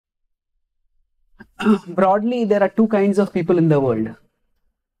broadly, there are two kinds of people in the world.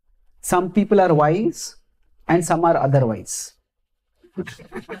 Some people are wise and some are otherwise.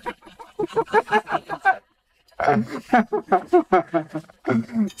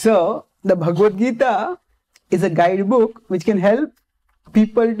 So, the Bhagavad-Gītā is a guidebook which can help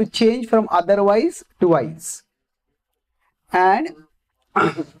people to change from otherwise to wise. And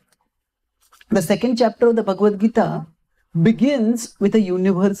the second chapter of the Bhagavad-Gītā begins with a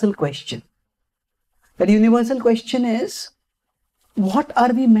universal question. That universal question is, what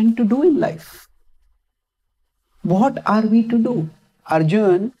are we meant to do in life? What are we to do?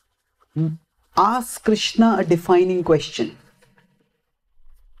 Arjuna asks Krishna a defining question.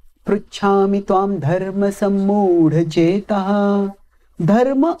 Pruchhami tvam dharma sammudha chetaha.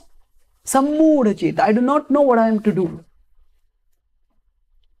 Dharma sammudha cheta. I do not know what I am to do.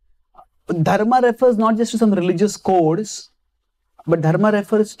 Dharma refers not just to some religious codes, but dharma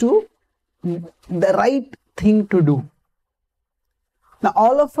refers to the right thing to do. Now,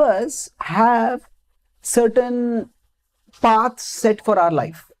 all of us have certain paths set for our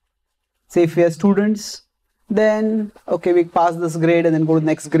life. Say if we are students, then okay, we pass this grade and then go to the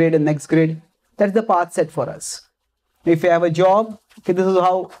next grade and next grade. That's the path set for us. If we have a job, okay, this is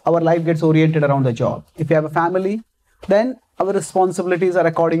how our life gets oriented around the job. If we have a family, then our responsibilities are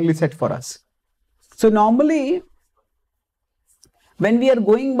accordingly set for us. So normally, when we are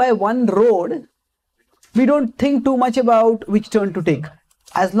going by one road, we don't think too much about which turn to take,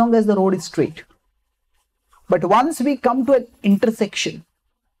 as long as the road is straight. But once we come to an intersection,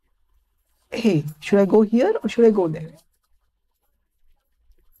 hey, should I go here or should I go there?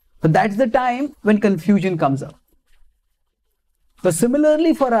 But that's the time when confusion comes up. So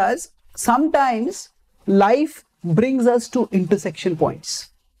similarly for us, sometimes life brings us to intersection points.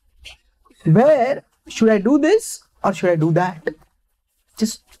 Where should I do this or should I do that?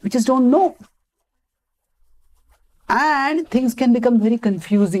 We just don't know. And things can become very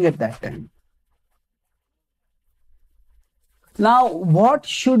confusing at that time. Now, what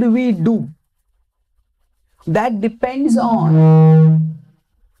should we do? That depends on,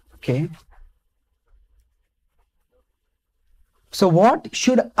 okay. So what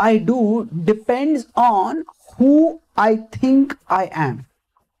should I do depends on who I think I am.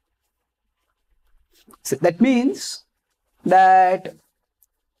 So that means that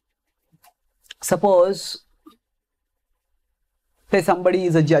suppose say somebody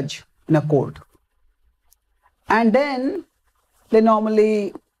is a judge in a court, and then they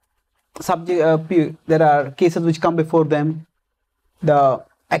normally there are cases which come before them. The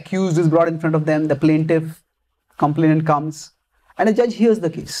accused is brought in front of them, the plaintiff, complainant comes, and a judge hears the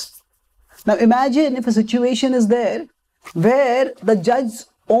case. Now imagine if a situation is there where the judge's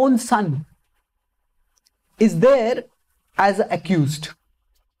own son is there as accused.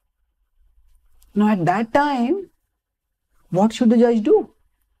 Now at that time, what should the judge do?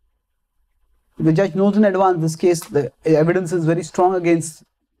 The judge knows in advance this case, the evidence is very strong against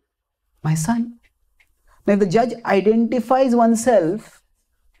my son. Now if the judge identifies oneself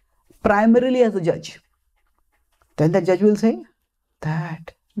primarily as a judge, then the judge will say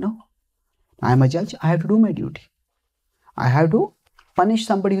that, no, I am a judge, I have to do my duty. I have to punish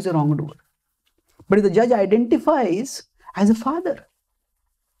somebody who is a wrongdoer. But if the judge identifies as a father,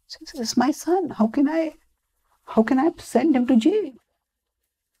 says, this is my son, how can I send him to jail?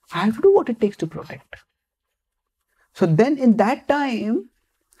 I have to do what it takes to protect. So then in that time,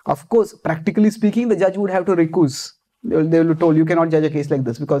 of course, practically speaking, the judge would have to recuse. They will be told, you cannot judge a case like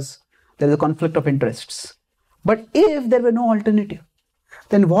this because there is a conflict of interests. But if there were no alternative,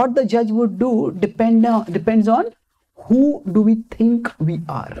 then what the judge would do depends on who do we think we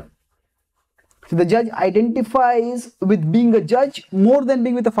are. So the judge identifies with being a judge more than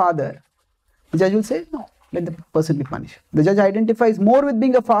being with a father. The judge will say, no, let the person be punished. The judge identifies more with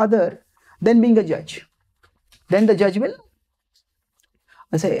being a father than being a judge. Then the judge will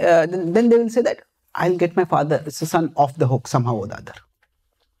say, then they will say that I'll get my father, it's the son, off the hook somehow or the other.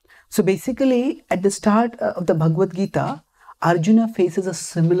 So basically, at the start of the Bhagavad-Gītā, Arjuna faces a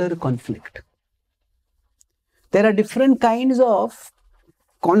similar conflict. There are different kinds of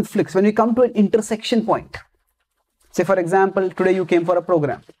conflicts when we come to an intersection point. Say for example, today you came for a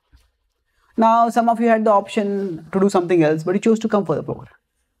program. Now some of you had the option to do something else, but you chose to come for the program.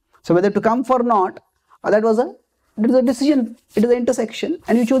 So whether to come or not, that was a decision, it is an intersection,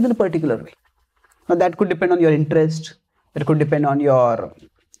 and you chose in a particular way. Now that could depend on your interest, it could depend on your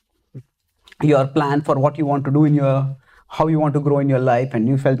plan for what you want to do in how you want to grow in your life, and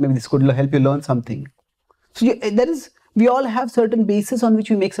you felt maybe this could help you learn something. So we all have certain bases on which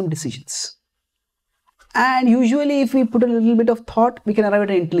we make some decisions. And usually if we put a little bit of thought, we can arrive at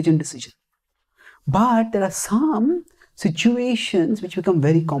an intelligent decision. But there are some situations which become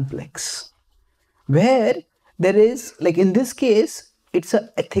very complex, where there is, like in this case, it's an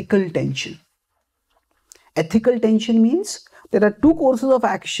ethical tension. Ethical tension means there are two courses of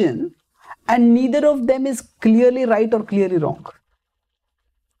action and neither of them is clearly right or clearly wrong.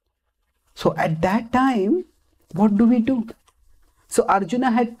 So at that time, what do we do? So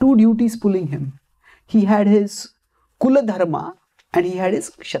Arjuna had two duties pulling him. He had his Kula Dharma and he had his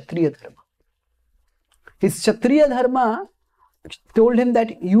Kshatriya Dharma. His Kshatriya Dharma told him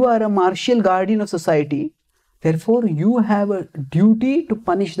that you are a martial guardian of society, therefore you have a duty to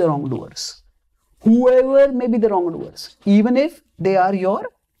punish the wrongdoers. Whoever may be the wrongdoers, even if they are your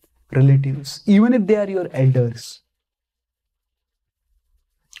relatives, even if they are your elders.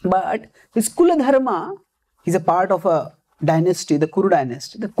 But his Kula Dharma, he's a part of a dynasty, the Kuru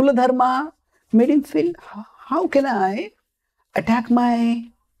dynasty. The Kula Dharma made him feel, how can I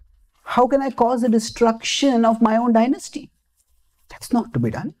how can I cause the destruction of my own dynasty? That's not to be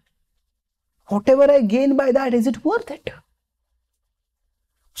done. Whatever I gain by that, is it worth it?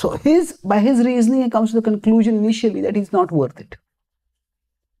 So by his reasoning, he comes to the conclusion initially that it's not worth it.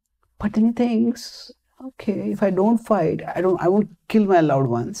 But then he thinks, okay, if I don't fight, I won't kill my loved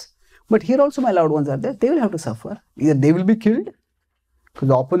ones. But here also my loved ones are there. They will have to suffer. Either they will be killed because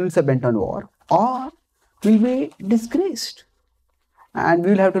the opponents are bent on war, or will be disgraced. And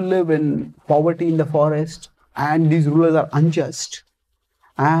we will have to live in poverty in the forest, and these rulers are unjust.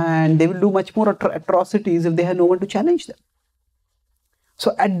 And they will do much more atrocities if they have no one to challenge them.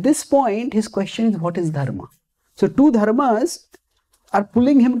 So at this point, his question is, what is dharma? So two dharmas are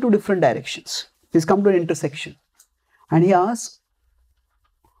pulling him to different directions. He's come to an intersection. And he asks,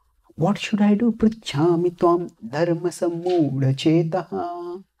 what should I do? Prichhami tvam dharma sammudha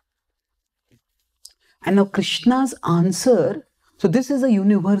chetaha. And now Krishna's answer, so this is a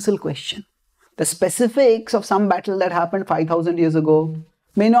universal question. The specifics of some battle that happened 5,000 years ago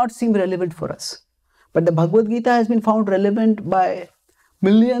may not seem relevant for us. But the Bhagavad-Gītā has been found relevant by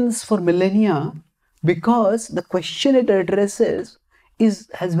millions for millennia because the question it addresses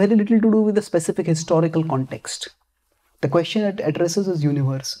has very little to do with the specific historical context. The question it addresses is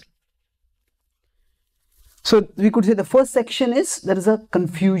universal. So we could say the first section is there is a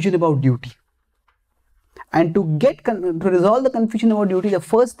confusion about duty. And to resolve the confusion about duty, the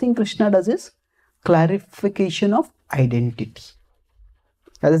first thing Krishna does is clarification of identity.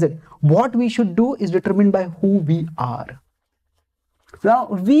 As I said, what we should do is determined by who we are. Now,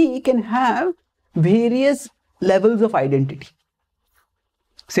 we can have various levels of identity.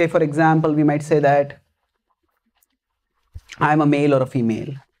 Say, for example, we might say that I am a male or a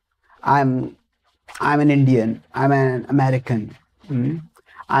female. I'm an Indian. I'm an American.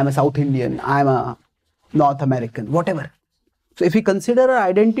 I'm a South Indian. I'm a North American. Whatever. So, if we consider our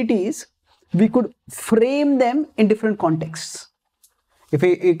identities, we could frame them in different contexts. If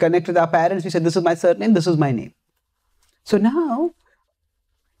we connect with our parents, we say, this is my surname, this is my name. So now,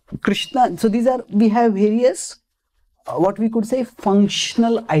 Krishna, so we have various, what we could say,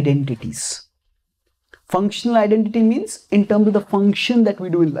 functional identities. Functional identity means in terms of the function that we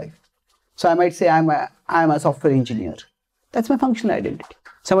do in life. So I might say I'm a software engineer. That's my functional identity.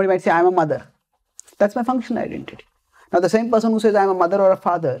 Somebody might say I'm a mother. That's my functional identity. Now the same person who says I'm a mother or a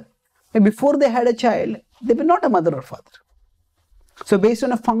father, before they had a child, they were not a mother or father. So based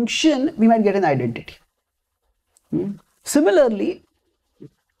on a function, we might get an identity. Similarly,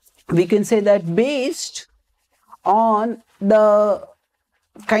 we can say that based on the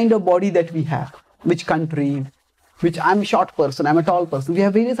kind of body that we have, which country, which I'm a short person, I'm a tall person, we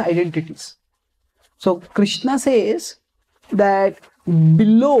have various identities. So Krishna says that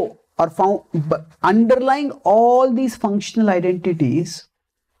below or underlying all these functional identities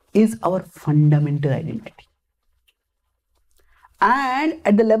is our fundamental identity. And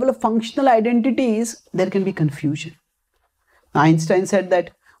at the level of functional identities, there can be confusion. Einstein said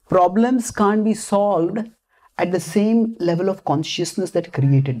that problems can't be solved at the same level of consciousness that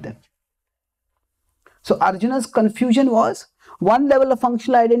created them. So Arjuna's confusion was, one level of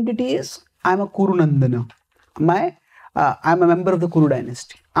functional identity is, I'm a Kuru Nandana. I'm a member of the Kuru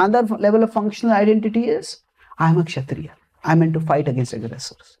dynasty. Another level of functional identity is, I'm a Kshatriya. I'm meant to fight against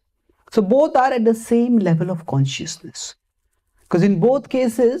aggressors. So both are at the same level of consciousness. Because in both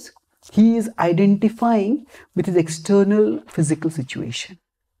cases, he is identifying with his external physical situation.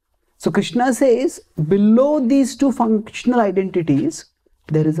 So Krishna says, below these two functional identities,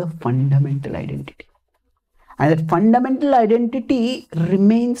 there is a fundamental identity. And that fundamental identity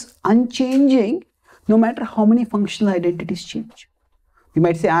remains unchanging no matter how many functional identities change. We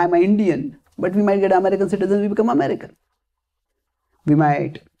might say, I am an Indian, but we might get American citizens, we become American. We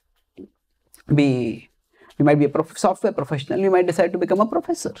might you might be a software professional, you might decide to become a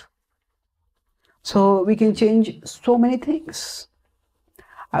professor. So we can change so many things.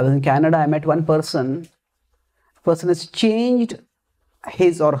 I was in Canada, I met one person. The person has changed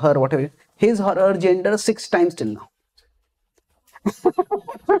his or her, whatever, his or her gender 6 times till now.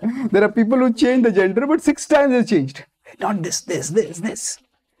 There are people who change the gender, but 6 times they changed. Not this.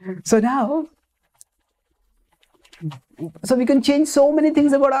 So now, so we can change so many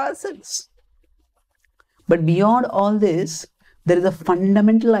things about ourselves. But beyond all this, there is a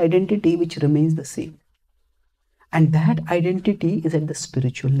fundamental identity which remains the same. And that identity is at the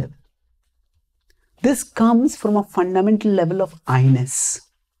spiritual level. This comes from a fundamental level of I-ness.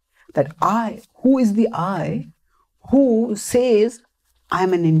 That I, who is the I, who says, I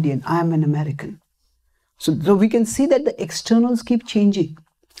am an Indian, I am an American. So we can see that the externals keep changing.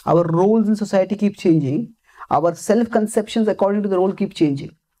 Our roles in society keep changing. Our self-conceptions according to the role keep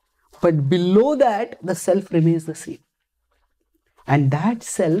changing. But below that, the self remains the same. And that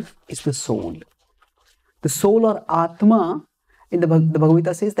self is the soul. The soul or Atma, in the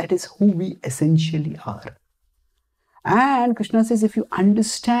Bhagavad-Gītā says, that is who we essentially are. And Krishna says, if you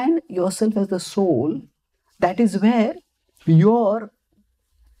understand yourself as the soul, that is where your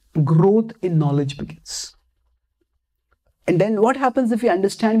growth in knowledge begins. And then what happens if we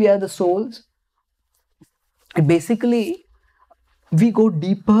understand we are the souls? Basically, we go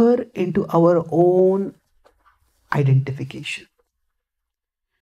deeper into our own identification.